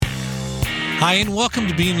Hi, and welcome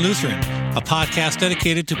to Being Lutheran, a podcast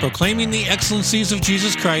dedicated to proclaiming the excellencies of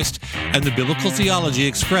Jesus Christ and the biblical theology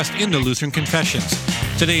expressed in the Lutheran Confessions.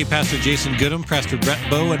 Today, Pastor Jason Goodham, Pastor Brett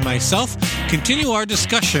Bowe, and myself continue our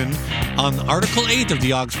discussion on Article 8 of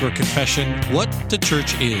the Augsburg Confession, What the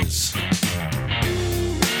Church Is.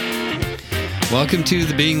 Welcome to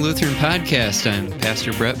the Being Lutheran podcast. I'm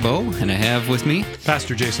Pastor Brett Bowe, and I have with me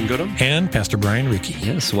Pastor Jason Goodham and Pastor Brian Rieke.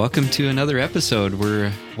 Yes, welcome to another episode.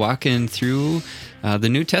 We're walking through the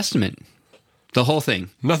New Testament, the whole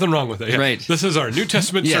thing. Nothing wrong with it. Yeah. Right. This is our New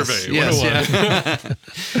Testament survey. Yes,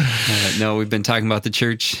 yeah. No, we've been talking about the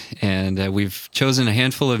church, and we've chosen a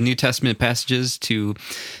handful of New Testament passages to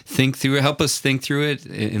think through, help us think through it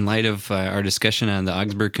in light of our discussion on the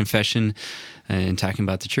Augsburg Confession and talking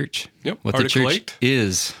about the church. Yep. What Article the church 8.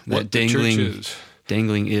 is. What that the church is.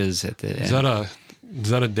 Dangling is at the end. Is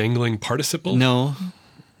that a dangling participle? No,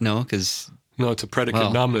 because... No, it's a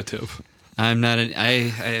predicate nominative. I am not an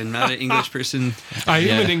English person. I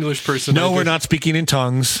am an English person. No, we're not speaking in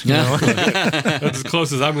tongues. No. That's as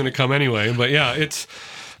close as I'm going to come anyway. But yeah,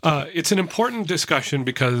 it's an important discussion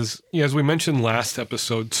because, as we mentioned last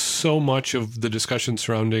episode, so much of the discussion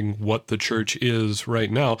surrounding what the church is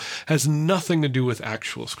right now has nothing to do with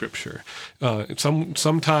actual scripture.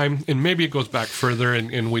 Sometime, and maybe it goes back further,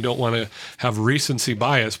 and we don't want to have recency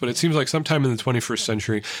bias, but it seems like sometime in the 21st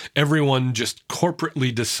century, everyone just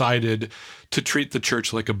corporately decided to treat the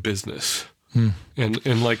church like a business.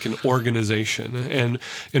 And like an organization.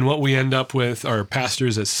 And what we end up with are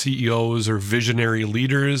pastors as CEOs or visionary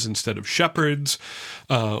leaders instead of shepherds.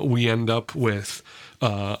 We end up with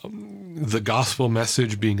the gospel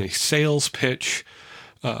message being a sales pitch.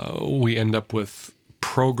 We end up with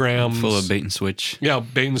programs full of bait and switch. Yeah,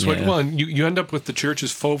 bait and switch. Yeah. Well, and you end up with the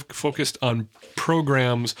churches focused on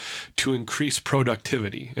programs to increase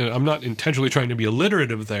productivity. And I'm not intentionally trying to be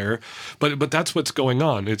alliterative there, but that's what's going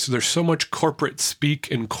on. There's so much corporate speak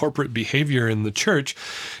and corporate behavior in the church.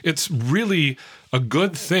 It's really a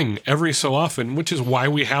good thing every so often, which is why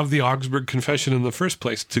we have the Augsburg Confession in the first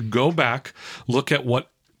place, to go back, look at what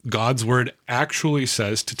God's word actually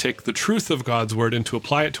says, to take the truth of God's word and to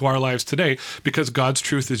apply it to our lives today, because God's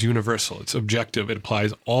truth is universal. It's objective. It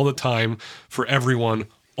applies all the time for everyone,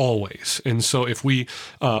 always. And so if we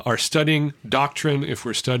are studying doctrine, if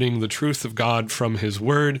we're studying the truth of God from his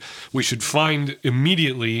word, we should find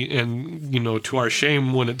immediately, and to our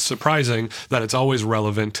shame when it's surprising, that it's always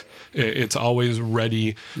relevant. It's always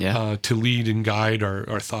ready to lead and guide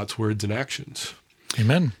our thoughts, words, and actions.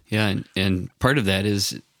 Amen. Yeah, and part of that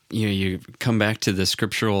is you come back to the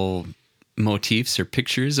scriptural motifs or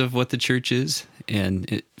pictures of what the church is,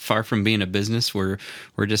 and far from being a business, we're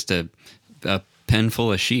just a pen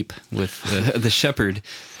full of sheep with the shepherd.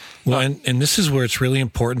 Well, and this is where it's really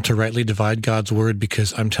important to rightly divide God's word,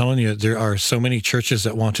 because I'm telling you, there are so many churches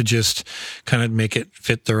that want to just kind of make it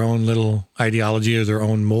fit their own little ideology or their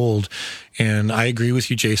own mold. And I agree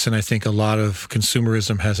with you, Jason. I think a lot of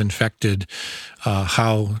consumerism has infected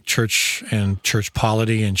how church and church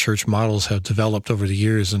polity and church models have developed over the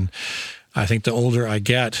years. And I think the older I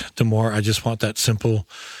get, the more I just want that simple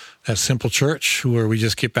church where we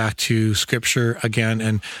just get back to Scripture again.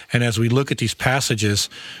 And as we look at these passages,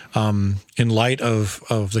 in light of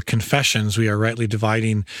the confessions, we are rightly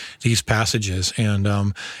dividing these passages.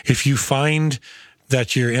 And if you find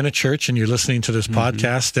that you're in a church and you're listening to this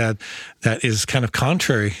podcast that is kind of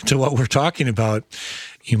contrary to what we're talking about,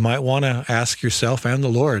 you might want to ask yourself and the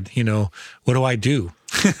Lord, what do I do?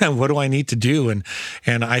 What do I need to do? And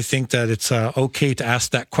I think that it's okay to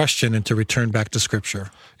ask that question and to return back to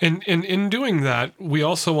Scripture. And in doing that, we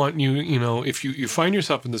also want you, if you find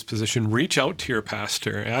yourself in this position, reach out to your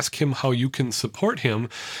pastor, ask him how you can support him.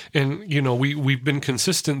 And, we've been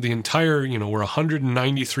consistent the entire, we're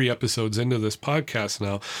 193 episodes into this podcast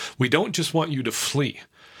now. We don't just want you to flee.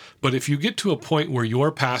 But if you get to a point where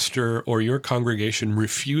your pastor or your congregation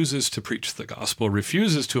refuses to preach the gospel,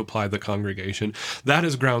 refuses to apply the congregation, that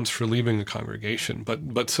is grounds for leaving a congregation.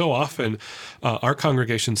 But so often, our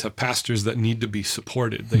congregations have pastors that need to be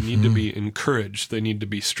supported. They need to be encouraged. They need to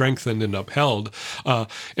be strengthened and upheld.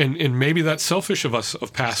 And maybe that's selfish of us,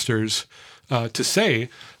 of pastors, to say,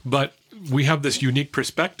 but we have this unique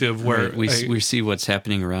perspective where we see what's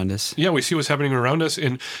happening around us. Yeah, we see what's happening around us,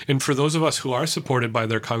 and for those of us who are supported by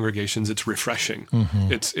their congregations, it's refreshing.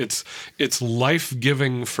 It's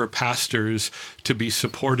life-giving for pastors to be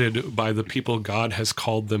supported by the people God has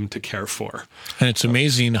called them to care for. And it's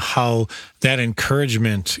amazing how that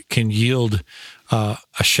encouragement can yield a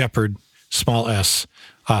shepherd, small s,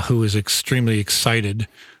 who is extremely excited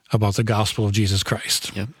about the gospel of Jesus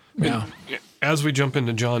Christ. Yep. Yeah. As we jump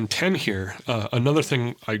into John 10 here, another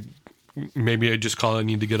thing I maybe I just call it I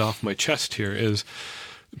need to get off my chest here, is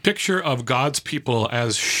picture of God's people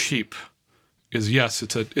as sheep is, yes,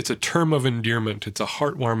 it's a term of endearment. It's a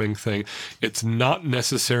heartwarming thing. It's not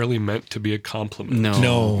necessarily meant to be a compliment.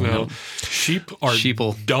 No. Sheep are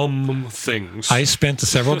Sheeple. dumb things. I spent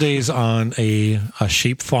several days on a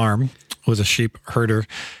sheep farm, was a sheep herder,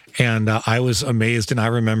 and I was amazed. And I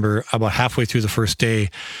remember about halfway through the first day,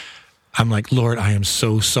 I'm like, Lord, I am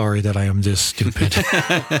so sorry that I am this stupid.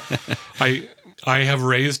 I have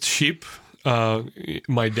raised sheep.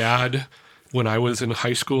 My dad, when I was in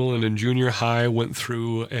high school and in junior high, went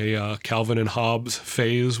through a Calvin and Hobbes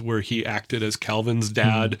phase where he acted as Calvin's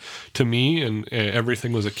dad to me, and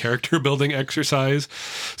everything was a character building exercise.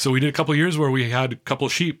 So we did a couple of years where we had a couple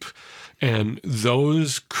of sheep, and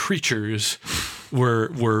those creatures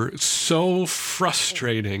were so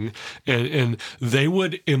frustrating, and they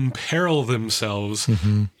would imperil themselves.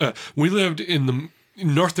 We lived in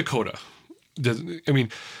North Dakota. I mean,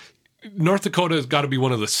 North Dakota has got to be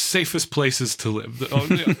one of the safest places to live.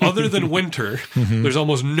 Other than winter, there's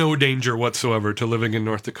almost no danger whatsoever to living in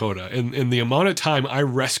North Dakota. And the amount of time I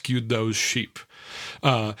rescued those sheep,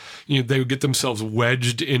 they would get themselves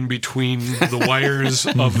wedged in between the wires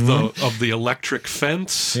of the electric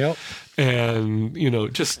fence,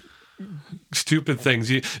 and just stupid things.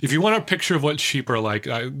 If you want a picture of what sheep are like,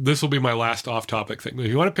 this will be my last off-topic thing. If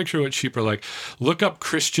you want a picture of what sheep are like, look up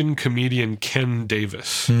Christian comedian Ken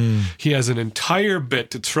Davis. He has an entire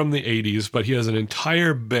bit. It's from the 80s, but he has an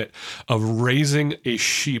entire bit of raising a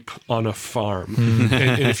sheep on a farm.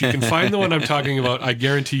 And if you can find the one I'm talking about, I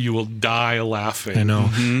guarantee you will die laughing. I know.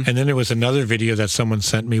 And then there was another video that someone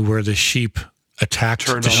sent me where the sheep attacked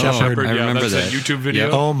the shepherd. I remember that's that. a YouTube video.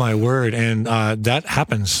 Oh my word. And that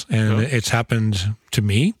happens. And it's happened to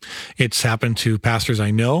me. It's happened to pastors I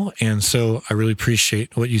know. And so I really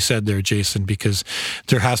appreciate what you said there, Jason, because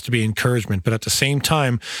there has to be encouragement. But at the same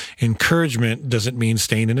time, encouragement doesn't mean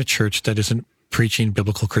staying in a church that isn't preaching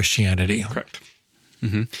biblical Christianity. Correct.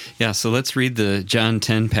 Yeah, so let's read the John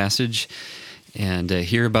 10 passage and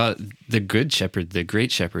hear about the good shepherd, the great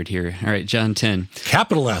shepherd here. All right, John 10.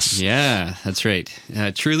 Capital S. Yeah, that's right.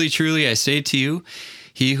 Truly, truly, I say to you,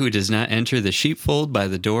 he who does not enter the sheepfold by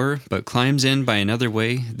the door, but climbs in by another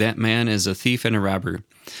way, that man is a thief and a robber.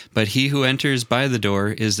 But he who enters by the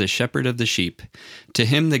door is the shepherd of the sheep. To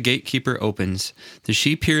him the gatekeeper opens. The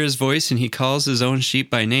sheep hear his voice, and he calls his own sheep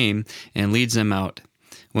by name and leads them out.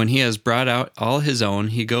 When he has brought out all his own,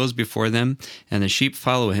 he goes before them, and the sheep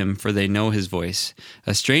follow him, for they know his voice.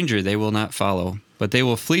 A stranger they will not follow, but they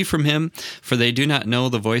will flee from him, for they do not know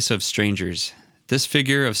the voice of strangers. This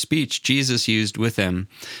figure of speech Jesus used with them,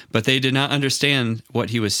 but they did not understand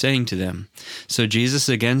what he was saying to them. So Jesus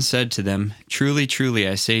again said to them, Truly, truly,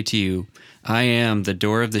 I say to you, I am the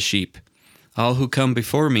door of the sheep. All who come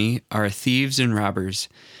before me are thieves and robbers,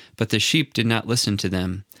 but the sheep did not listen to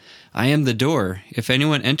them. I am the door. If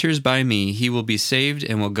anyone enters by me, he will be saved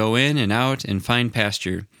and will go in and out and find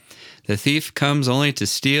pasture. The thief comes only to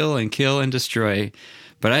steal and kill and destroy,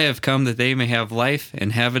 but I have come that they may have life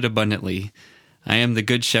and have it abundantly. I am the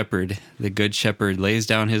good shepherd. The good shepherd lays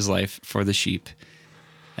down his life for the sheep.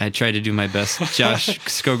 I tried to do my best Josh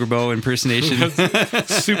Skogerbo impersonation.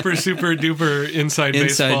 super duper inside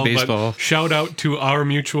baseball. But shout out to our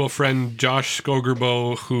mutual friend Josh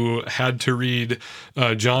Skogerbo, who had to read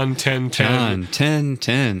John 10:10 John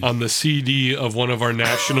 10:10 on the CD of one of our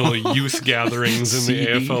national youth gatherings in the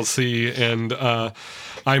AFLC, and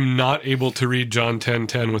I'm not able to read John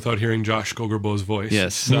 10:10 without hearing Josh Skogerbo's voice.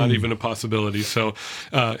 Yes. It's not even a possibility. So,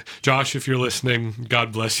 Josh, if you're listening,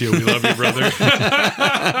 God bless you. We love you, brother.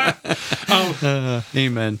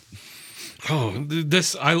 Amen. Oh,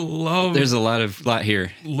 this I love. There's a lot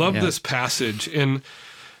here. Love this passage, and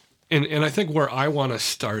I think where I want to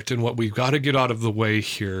start and what we've got to get out of the way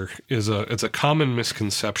here is it's a common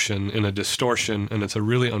misconception and a distortion, and it's a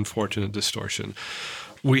really unfortunate distortion.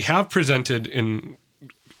 We have presented in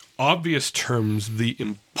obvious terms the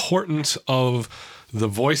importance of the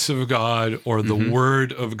voice of God or the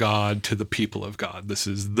word of God to the people of God. This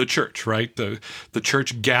is the church, right? The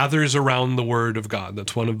church gathers around the word of God.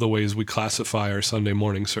 That's one of the ways we classify our Sunday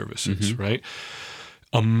morning services, right?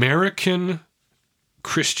 American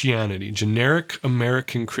Christianity, generic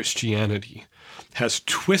American Christianity, has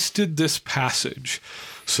twisted this passage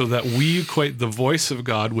so that we equate the voice of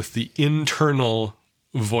God with the internal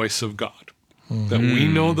voice of God. That we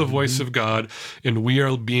know the voice of God, and we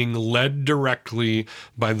are being led directly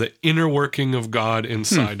by the inner working of God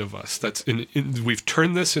inside of us. We've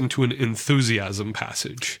turned this into an enthusiasm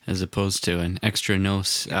passage, as opposed to an extra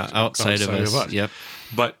nos outside of us. Yep.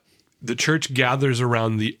 But the church gathers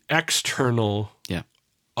around the external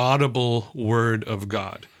audible word of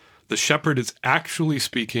God. The shepherd is actually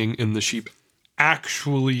speaking, and the sheep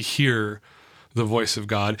actually hear the voice of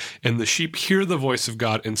God, and the sheep hear the voice of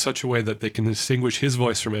God in such a way that they can distinguish his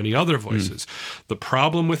voice from any other voices. The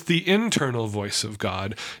problem with the internal voice of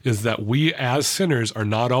God is that we as sinners are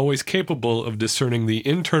not always capable of discerning the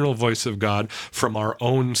internal voice of God from our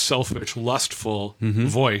own selfish, lustful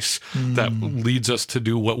voice that leads us to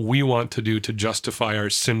do what we want to do to justify our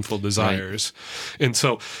sinful desires. Right. And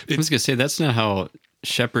so I was going to say, that's not how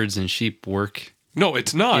shepherds and sheep work. No,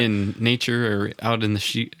 it's not. In nature or out in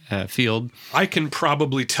the field. I can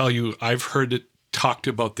probably tell you, I've heard it talked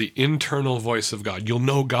about the internal voice of God. You'll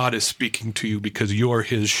know God is speaking to you because you're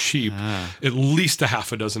his sheep at least a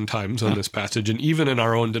half a dozen times on this passage, and even in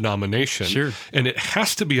our own denomination. Sure. And it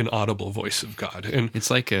has to be an audible voice of God. And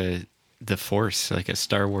it's like the Force, like a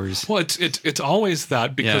Star Wars. Well, it's always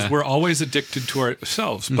that, because we're always addicted to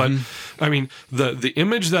ourselves. But I mean, the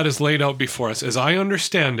image that is laid out before us, as I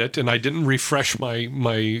understand it, and I didn't refresh my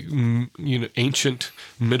ancient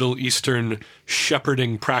Middle Eastern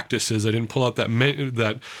shepherding practices. I didn't pull out that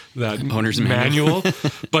owner's manual.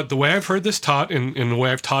 But the way I've heard this taught, and the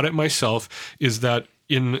way I've taught it myself, is that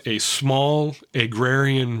in a small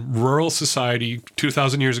agrarian rural society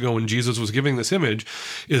 2,000 years ago when Jesus was giving this image,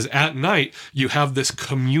 is at night you have this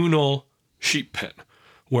communal sheep pen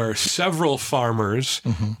where several farmers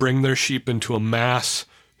bring their sheep into a mass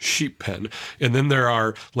sheep pen. And then there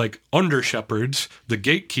are like under shepherds, the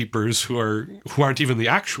gatekeepers who aren't even the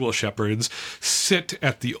actual shepherds, sit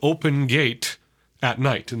at the open gate at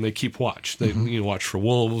night and they keep watch. They watch for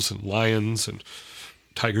wolves and lions and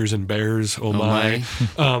tigers and bears, oh my.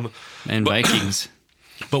 And Vikings.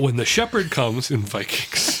 But when the shepherd comes in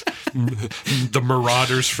Vikings, the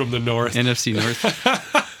marauders from the north. NFC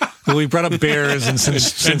North. Well, we brought up bears, and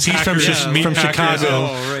since he's from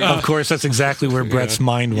Chicago, of course, that's exactly where Brett's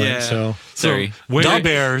mind went. Yeah. So sorry, the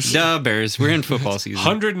Bears. The Bears. We're in football season.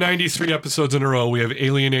 193 episodes in a row, we have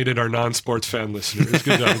alienated our non-sports fan listeners.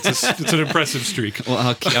 Good job. It's an impressive streak. Well,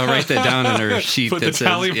 I'll write that down on our sheet. Put that the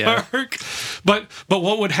tally says, mark. But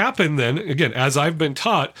what would happen then, again, as I've been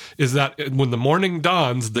taught, is that when the morning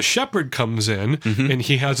dawns, the shepherd comes in and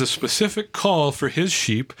he has a specific call for his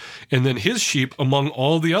sheep, and then his sheep, among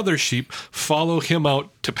all the other sheep, follow him out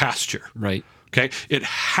to pasture. Right. Okay, it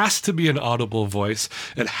has to be an audible voice.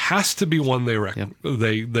 It has to be one they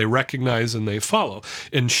recognize and they follow.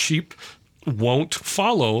 And sheep won't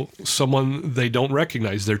follow someone they don't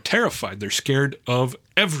recognize. They're terrified. They're scared of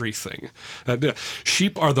everything.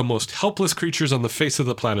 Sheep are the most helpless creatures on the face of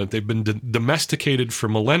the planet. They've been domesticated for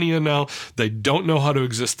millennia now. They don't know how to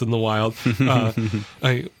exist in the wild.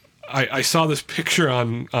 I saw this picture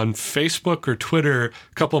on Facebook or Twitter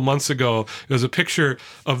a couple of months ago. It was a picture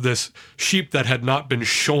of this sheep that had not been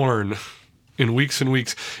shorn in weeks and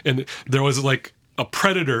weeks. And there was like a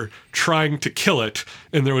predator trying to kill it.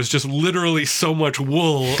 And there was just literally so much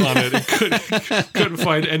wool on it. It couldn't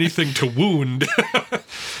find anything to wound.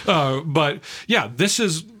 But yeah, this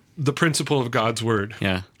is the principle of God's word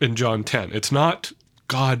in John 10. It's not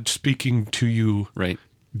God speaking to you. Right.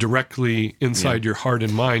 Directly inside your heart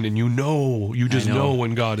and mind, and you just know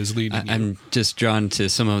when God is leading you. I'm just drawn to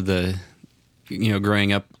some of the,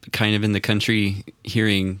 growing up kind of in the country,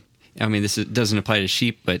 hearing, I mean, doesn't apply to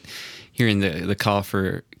sheep, but hearing the call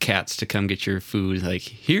for cats to come get your food, like,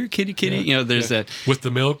 here, kitty, there's that. With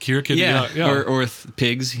the milk, here, kitty, Or with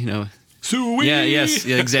pigs, Sweet! Yeah,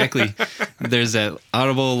 exactly. There's that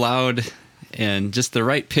audible, loud, and just the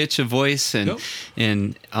right pitch of voice,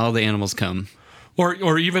 and all the animals come.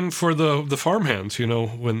 Or even for the farmhands,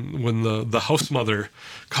 when the house mother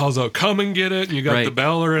calls out, come and get it, and you got the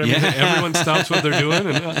bell or anything, everyone stops what they're doing,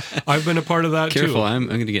 and I've been a part of that too. Careful, I'm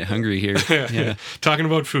going to get hungry here. Yeah. Talking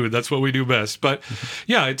about food, that's what we do best. But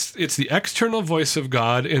yeah, it's the external voice of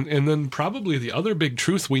God, and then probably the other big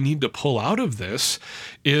truth we need to pull out of this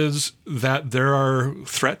is that there are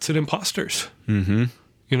threats and imposters. Mm-hmm.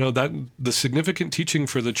 That the significant teaching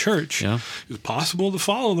for the church is possible to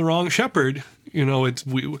follow the wrong shepherd. This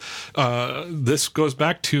goes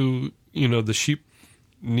back to, the sheep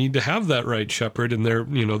need to have that right shepherd, and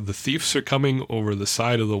the thieves are coming over the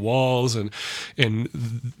side of the walls, and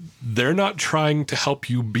they're not trying to help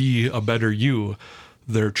you be a better you.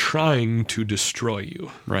 They're trying to destroy you.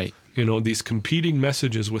 Right. These competing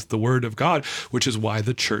messages with the word of God, which is why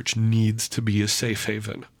the church needs to be a safe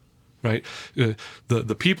haven. Right?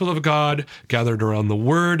 The people of God gathered around the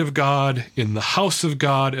word of God in the house of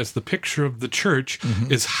God as the picture of the church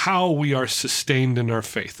is how we are sustained in our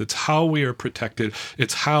faith. It's how we are protected.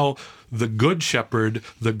 It's how the good shepherd,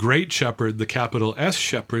 the great shepherd, the capital S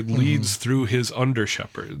shepherd, leads through his under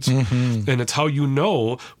shepherds. And it's how you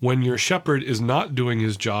know when your shepherd is not doing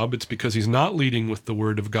his job. It's because he's not leading with the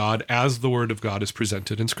word of God as the word of God is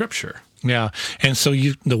presented in Scripture. Yeah. And so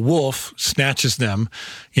the wolf snatches them,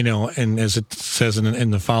 and as it says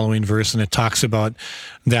in the following verse, and it talks about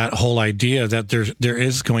that whole idea that there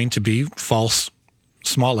is going to be false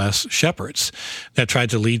small s shepherds that try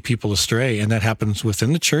to lead people astray, and that happens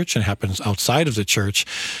within the church and happens outside of the church.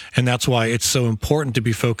 And that's why it's so important to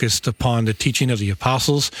be focused upon the teaching of the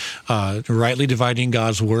apostles, rightly dividing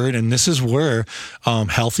God's word. And this is where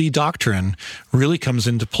healthy doctrine really comes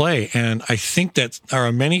into play. And I think that there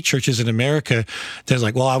are many churches in America that's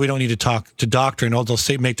like, well, we don't need to talk to doctrine. Oh,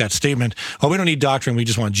 they'll make that statement, oh, we don't need doctrine, we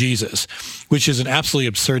just want Jesus, which is an absolutely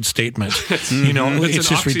absurd statement. It's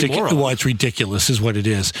just ridiculous. Well, it's ridiculous is what it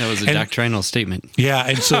is. That was a doctrinal statement. Yeah,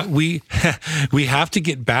 and so we have to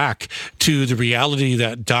get back to the reality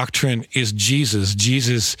that doctrine is Jesus.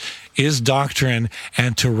 Jesus is doctrine,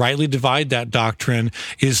 and to rightly divide that doctrine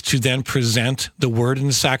is to then present the word and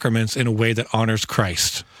the sacraments in a way that honors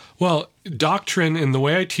Christ. Well, doctrine, in the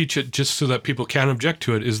way I teach it, just so that people can object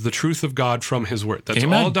to it, is the truth of God from His Word. That's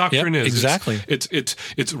Amen. All doctrine is. Exactly.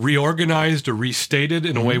 It's reorganized or restated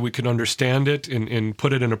in a way we can understand it and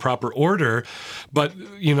put it in a proper order. But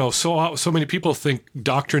so many people think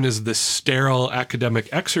doctrine is this sterile academic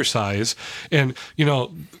exercise, and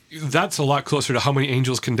that's a lot closer to how many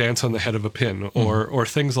angels can dance on the head of a pin, or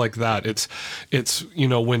things like that. It's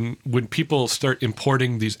when people start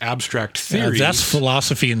importing these abstract theories, that's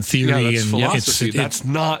philosophy and theory. Yeah, that's philosophy. That's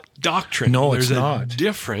not doctrine. No, there's it's not.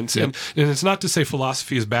 Difference, Yep. and it's not to say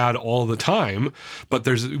philosophy is bad all the time, but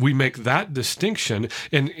we make that distinction.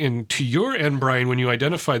 And to your end, Brian, when you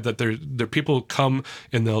identified that there people come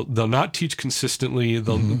and they'll not teach consistently,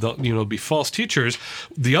 they'll be false teachers.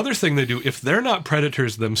 The other thing they do, if they're not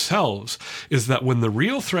predators themselves, is that when the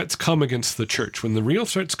real threats come against the church, when the real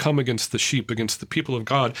threats come against the sheep, against the people of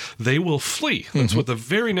God, they will flee. That's what the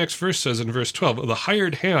very next verse says in verse 12. The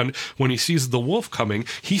hired hand, when he sees the wolf coming,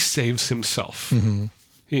 he saves himself.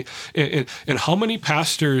 And how many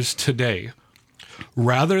pastors today,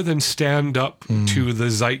 rather than stand up to the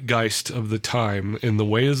zeitgeist of the time in the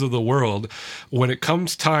ways of the world, when it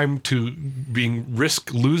comes time to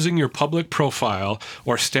risk losing your public profile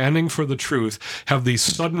or standing for the truth, have these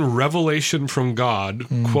sudden revelation from God,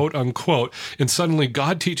 quote unquote, and suddenly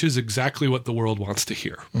God teaches exactly what the world wants to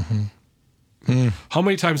hear. How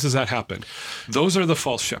many times does that happen? Those are the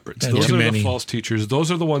false shepherds. Those are the false teachers.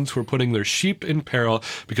 Those are the ones who are putting their sheep in peril,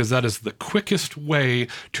 because that is the quickest way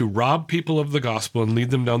to rob people of the gospel and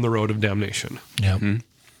lead them down the road of damnation. Yeah.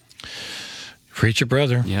 Preach it,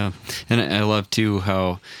 brother. Yeah. And I love, too,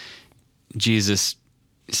 how Jesus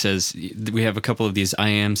says, we have a couple of these I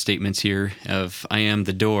am statements here of I am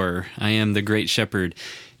the door, I am the great shepherd.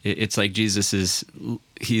 It's like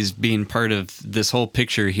he's being part of this whole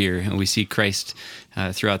picture here, and we see Christ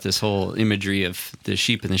throughout this whole imagery of the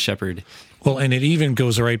sheep and the shepherd. Well, and it even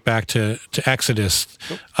goes right back to Exodus.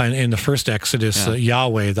 In the first Exodus,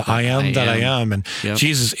 Yahweh, the I am that I am. And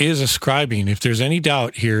Jesus is ascribing, if there's any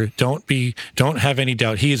doubt here, don't have any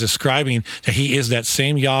doubt. He is ascribing that he is that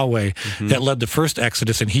same Yahweh that led the first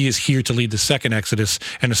Exodus, and he is here to lead the second Exodus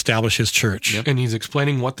and establish his church. Yep. And he's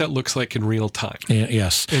explaining what that looks like in real time.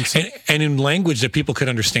 Yes. And in language that people could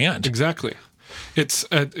understand. Exactly.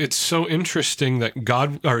 It's so interesting that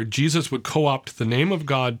God or Jesus would co-opt the name of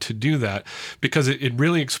God to do that, because it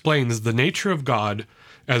really explains the nature of God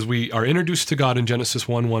as we are introduced to God in Genesis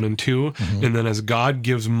 1:1 and 2, and then as God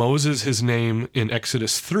gives Moses his name in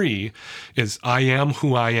Exodus 3, is I am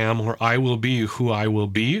who I am, or I will be who I will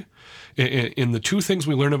be. In the two things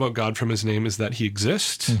we learn about God from his name is that he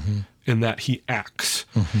exists and that he acts.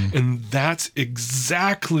 And that's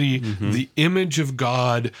exactly the image of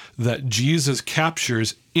God that Jesus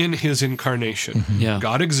captures in his incarnation.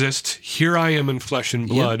 God exists, here I am in flesh and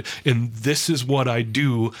blood, and this is what I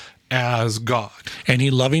do as God. And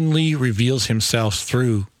he lovingly reveals himself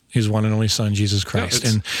through his one and only Son, Jesus Christ.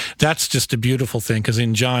 And that's just a beautiful thing, because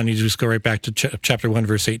in John, you just go right back to chapter 1,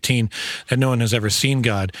 verse 18, that no one has ever seen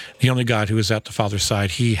God. The only God who is at the Father's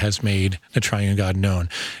side, he has made the triune God known.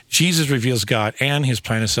 Jesus reveals God and his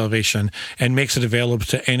plan of salvation and makes it available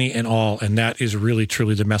to any and all, and that is really,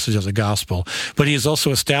 truly the message of the gospel. But he is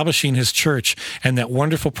also establishing his church, and that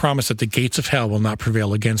wonderful promise that the gates of hell will not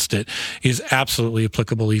prevail against it is absolutely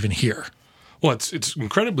applicable even here. Well, it's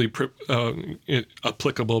incredibly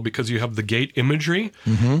applicable because you have the gate imagery,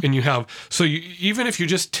 and you have even if you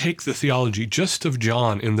just take the theology just of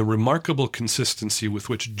John and the remarkable consistency with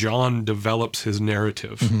which John develops his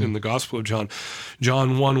narrative in the Gospel of John,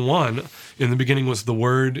 John 1:1, in the beginning was the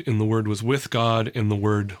Word, and the Word was with God, and the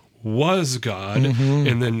Word was God,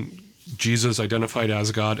 and then Jesus identified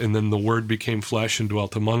as God, and then the Word became flesh and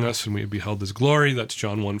dwelt among us, and we beheld His glory. That's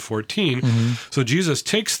John 1:14. So Jesus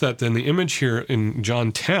takes that, then the image here in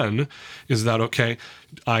John 10 is that, okay,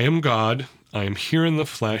 I am God, I am here in the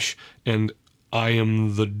flesh, and I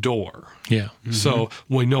am the door. Yeah. So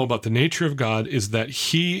what we know about the nature of God is that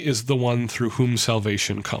He is the one through whom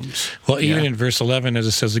salvation comes. Well, even in verse 11, as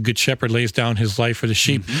it says, the good shepherd lays down his life for the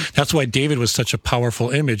sheep. That's why David was such a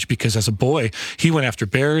powerful image, because as a boy, he went after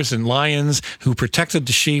bears and lions who protected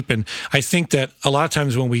the sheep. And I think that a lot of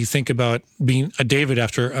times when we think about being a David,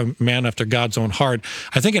 after a man after God's own heart,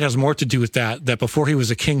 I think it has more to do with that before he was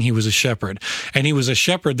a king, he was a shepherd. And he was a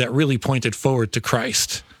shepherd that really pointed forward to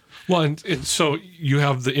Christ. Well, and so you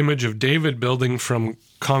have the image of David building from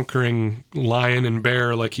conquering lion and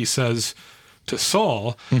bear, like he says to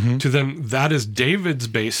Saul, to then that is David's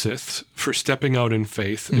basis for stepping out in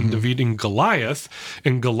faith and defeating Goliath.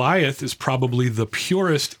 And Goliath is probably the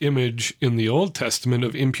purest image in the Old Testament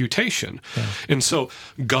of imputation. Yeah. And so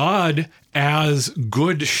God as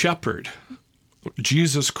good shepherd,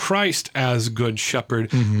 Jesus Christ as good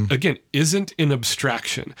shepherd, again, isn't an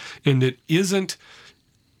abstraction, and it isn't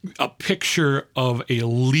a picture of a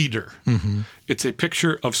leader. It's a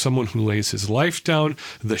picture of someone who lays his life down.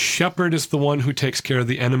 The shepherd is the one who takes care of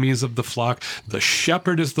the enemies of the flock. The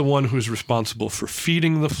shepherd is the one who's responsible for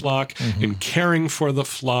feeding the flock and caring for the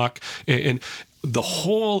flock. And the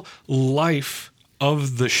whole life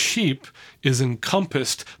of the sheep is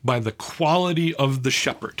encompassed by the quality of the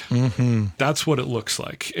shepherd. That's what it looks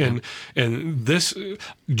like. And this,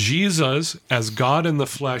 Jesus as God in the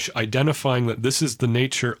flesh, identifying that this is the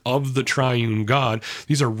nature of the triune God,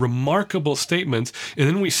 these are remarkable statements. And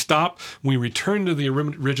then we return to the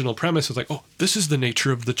original premise. It's like, oh, this is the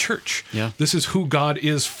nature of the church. Yeah. This is who God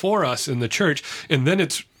is for us in the church. And then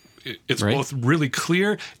it's right. Both really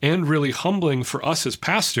clear and really humbling for us as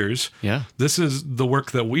pastors. Yeah. This is the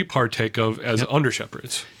work that we partake of as under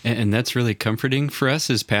shepherds. And that's really comforting for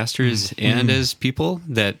us as pastors and as people,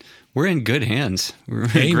 that we're in good hands. We're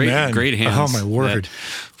in great hands. Oh, my word.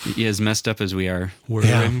 As messed up as we are. We're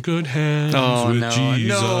in good hands with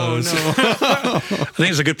Jesus. No. I think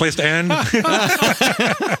it's a good place to end.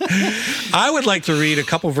 I would like to read a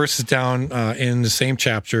couple verses down in the same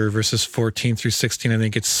chapter, verses 14 through 16. I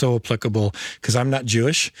think it's so applicable because I'm not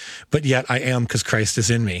Jewish, but yet I am because Christ is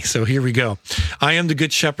in me. So here we go. I am the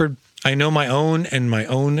good shepherd. I know my own, and my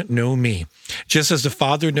own know me. Just as the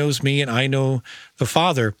Father knows me, and I know the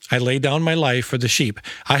Father, I lay down my life for the sheep.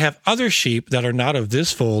 I have other sheep that are not of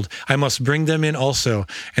this fold. I must bring them in also,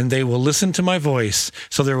 and they will listen to my voice.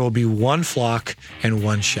 So there will be one flock and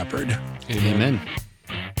one shepherd. Amen.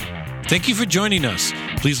 Thank you for joining us.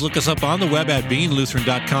 Please look us up on the web at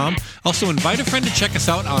beinglutheran.com. Also, invite a friend to check us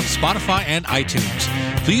out on Spotify and iTunes.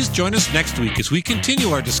 Please join us next week as we continue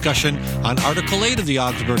our discussion on Article 8 of the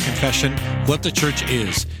Augsburg Confession, What the Church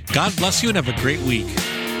Is. God bless you and have a great week.